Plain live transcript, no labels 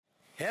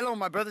Hello,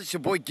 my brothers. It's your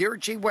boy Garrett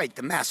J. White,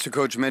 the Master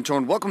Coach Mentor,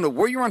 and welcome to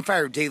Warrior on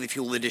Fire Daily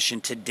Fuel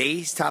Edition.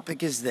 Today's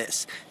topic is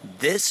this: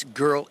 this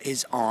girl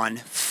is on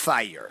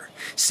fire.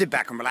 Sit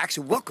back and relax,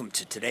 and welcome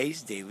to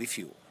today's Daily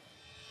Fuel.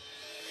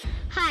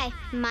 Hi,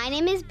 my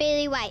name is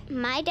Bailey White.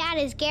 My dad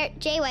is Garrett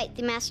J. White,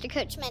 the Master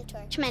Coach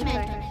Mentor.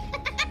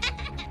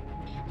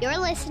 You're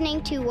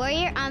listening to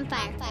Warrior on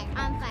Fire.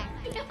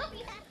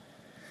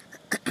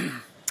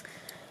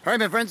 All right,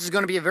 my friends, it's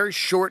going to be a very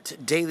short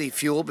Daily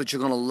Fuel, but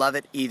you're going to love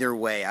it either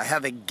way. I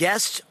have a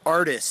guest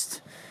artist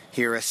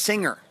here, a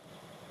singer,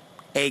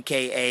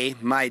 a.k.a.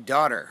 my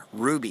daughter,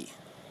 Ruby.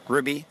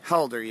 Ruby, how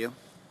old are you?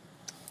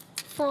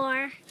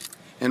 4.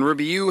 And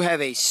Ruby, you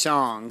have a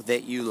song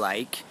that you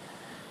like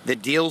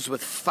that deals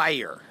with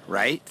fire,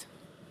 right?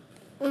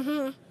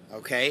 Mm-hmm.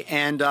 Okay,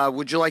 and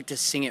would you like to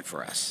sing it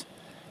for us?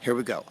 Here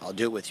we go. I'll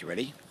do it with you.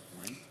 Ready?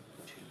 1, 2,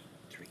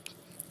 3.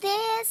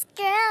 This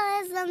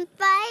girl is on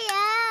fire.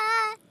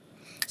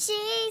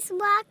 She's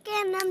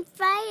walking on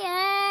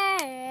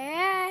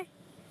fire.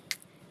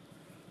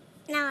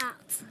 Now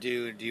else.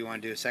 Do you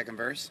want to do a second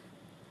verse?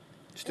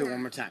 Just do it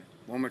one more time.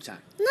 One more time.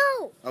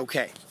 No.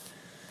 Okay.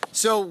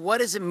 So what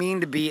does it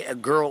mean to be a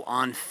girl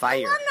on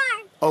fire? One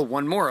more. Oh,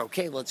 one more.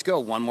 Okay, let's go.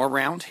 One more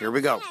round. Here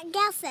we go. I can't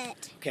guess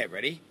it. Okay,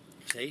 ready?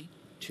 3,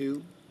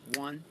 2,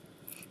 1.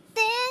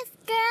 This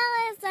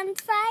girl is on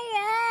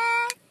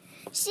fire.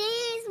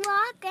 She's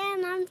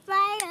walking on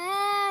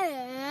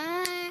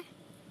fire.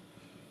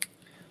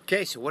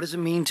 Okay, so what does it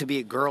mean to be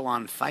a girl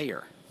on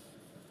fire?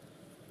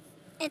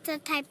 It's a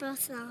type of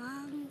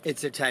song.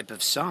 It's a type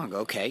of song,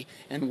 okay.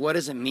 And what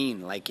does it mean?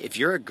 Like, if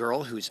you're a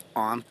girl who's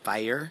on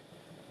fire,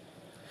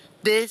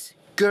 this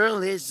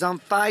girl is on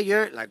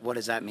fire, like, what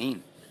does that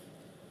mean?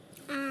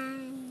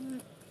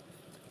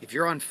 If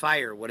you're on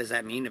fire, what does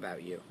that mean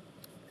about you?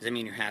 Does it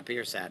mean you're happy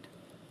or sad?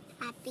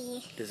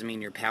 Happy. Does it mean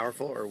you're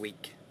powerful or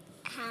weak?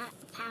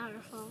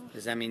 Powerful.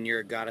 Does that mean you're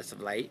a goddess of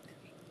light?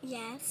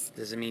 Yes.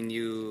 Does it mean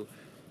you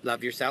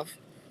love yourself?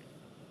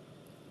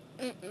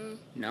 Mm-mm.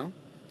 No?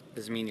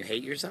 Does it mean you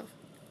hate yourself?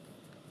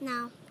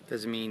 No.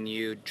 Does it mean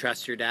you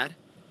trust your dad?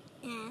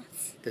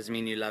 Yes. Does it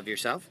mean you love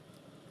yourself?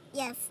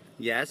 Yes.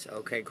 Yes?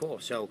 Okay, cool.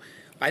 So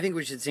I think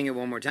we should sing it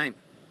one more time.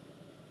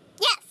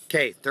 Yes.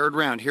 Okay, third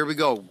round. Here we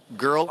go.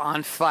 Girl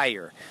on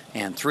fire.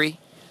 And 3,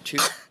 2,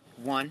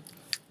 1.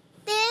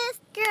 This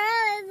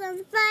girl is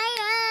on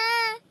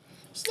fire.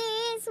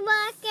 She's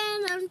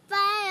walking on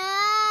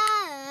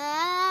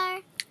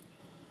fire.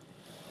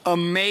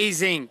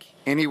 Amazing.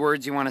 Any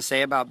words you want to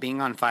say about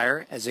being on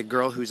fire as a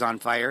girl who's on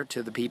fire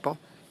to the people?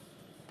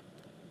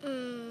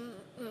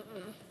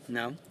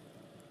 No?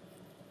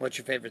 What's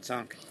your favorite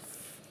song?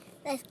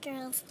 This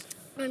girl's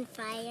on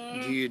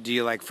fire. Do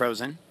you like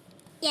Frozen?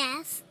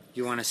 Yes.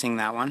 You want to sing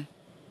that one?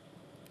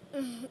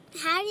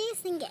 How do you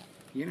sing it?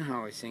 You know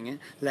how I sing it.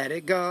 Let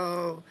it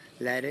go,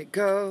 let it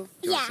go.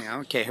 Do you want to Yeah. sing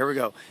it? Okay, here we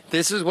go.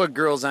 This is what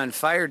girls on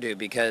fire do,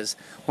 because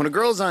when a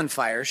girl's on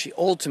fire, she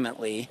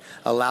ultimately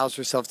allows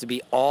herself to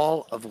be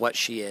all of what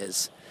she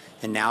is.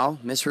 And now,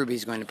 Miss Ruby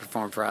is going to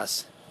perform for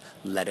us.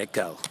 Let it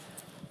go.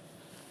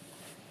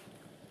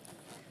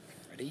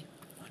 Ready?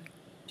 1,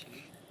 2,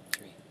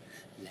 3.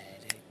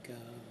 Let it go.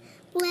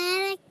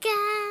 Let it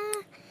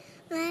go.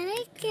 Let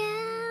it go.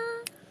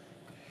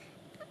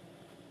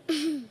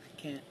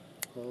 Can't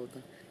hold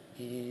on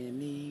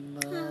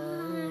anymore.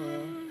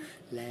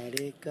 Let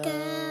it go.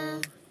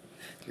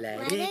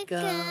 Let it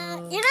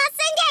go. You're not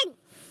singing.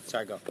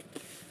 Sorry, go.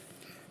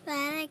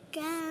 Let it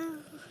go.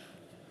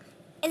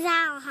 Is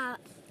that all?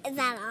 Is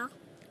that all?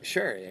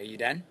 Sure. Are you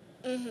done?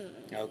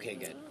 Mm-hmm. Okay,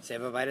 good. Say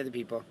bye-bye to the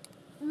people.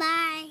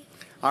 Bye.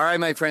 All right,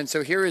 my friends.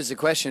 So here is the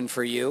question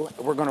for you.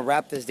 We're going to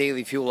wrap this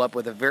Daily Fuel up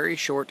with a very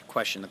short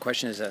question. The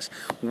question is this: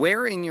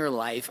 where in your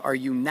life are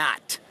you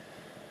not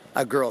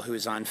a girl who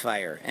is on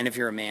fire? And if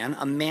you're a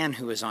man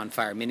who is on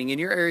fire, meaning in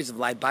your areas of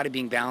life, body,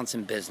 being, balance,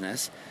 and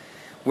business,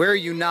 where are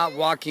you not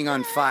walking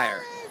on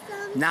fire?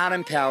 Not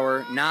in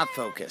power, not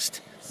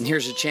focused. And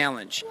here's a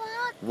challenge.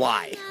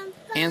 Why?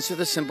 Answer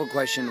the simple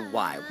question,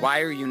 why?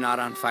 Why are you not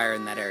on fire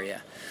in that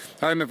area?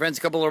 All right, my friends,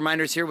 a couple of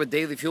reminders here with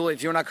Daily Fuel.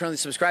 If you're not currently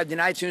subscribed in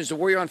iTunes to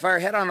Warrior on Fire,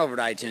 head on over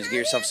to iTunes. Get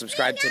yourself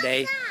subscribed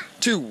today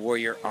to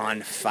Warrior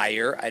on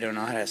Fire. I don't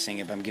know how to sing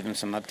it, but I'm giving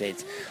some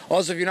updates.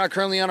 Also, if you're not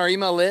currently on our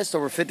email list,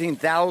 over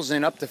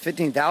 15,000, up to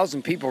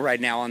 15,000 people right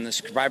now on the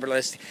subscriber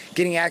list,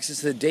 getting access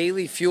to the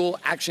Daily Fuel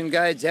action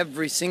guides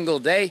every single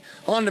day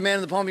on demand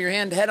in the palm of your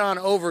hand. Head on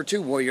over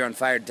to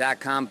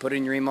warrioronfire.com, put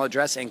in your email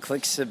address, and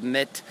click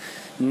submit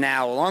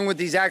now. Along with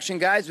these action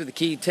guides with the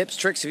key tips,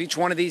 tricks of each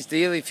one of these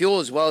Daily Fuel,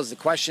 as well as the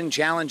question,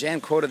 challenge,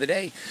 and quote of the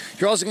day,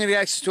 you're also going to get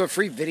access to a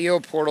free video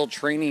portal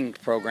training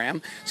program.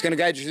 It's going to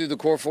guide you through the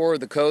core 4,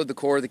 the code, the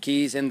core, the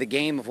keys, and the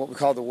game of what we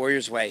call the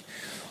Warrior's Way.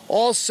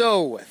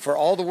 Also, for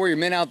all the Warrior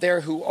men out there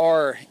who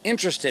are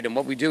interested in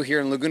what we do here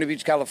in Laguna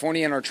Beach,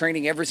 California, and are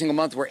training every single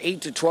month, where 8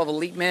 to 12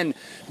 elite men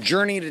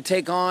journey to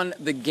take on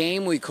the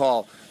game we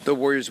call the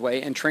Warrior's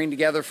Way and train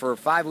together for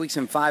 5 weeks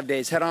and 5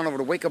 days. Head on over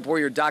to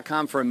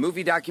wakeupwarrior.com for a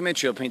movie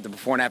documentary. You'll paint the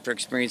before and after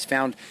experience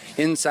found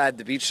inside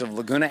the beach of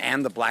Laguna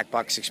and the Black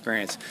Box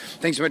experience.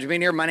 Thanks so much for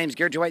being here. My name is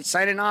Garrett J. White,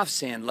 signing off,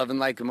 saying love and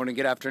light, good morning,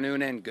 good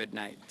afternoon, and good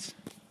night. This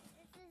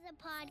is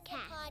a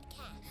podcast.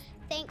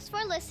 Thanks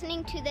for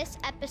listening to this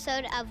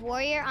episode of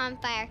Warrior on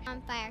Fire.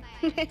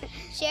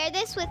 Share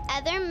this with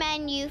other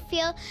men you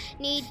feel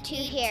need to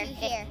hear.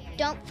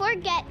 Don't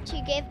forget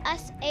to give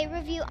us a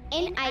review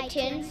in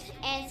iTunes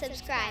and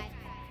subscribe.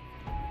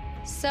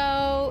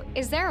 So,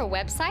 is there a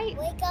website?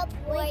 Wake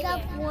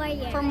Up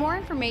Warrior. For more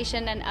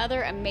information and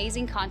other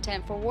amazing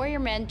content for warrior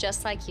men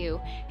just like you,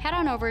 head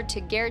on over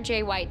to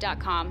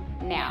GarrettJWhite.com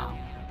now.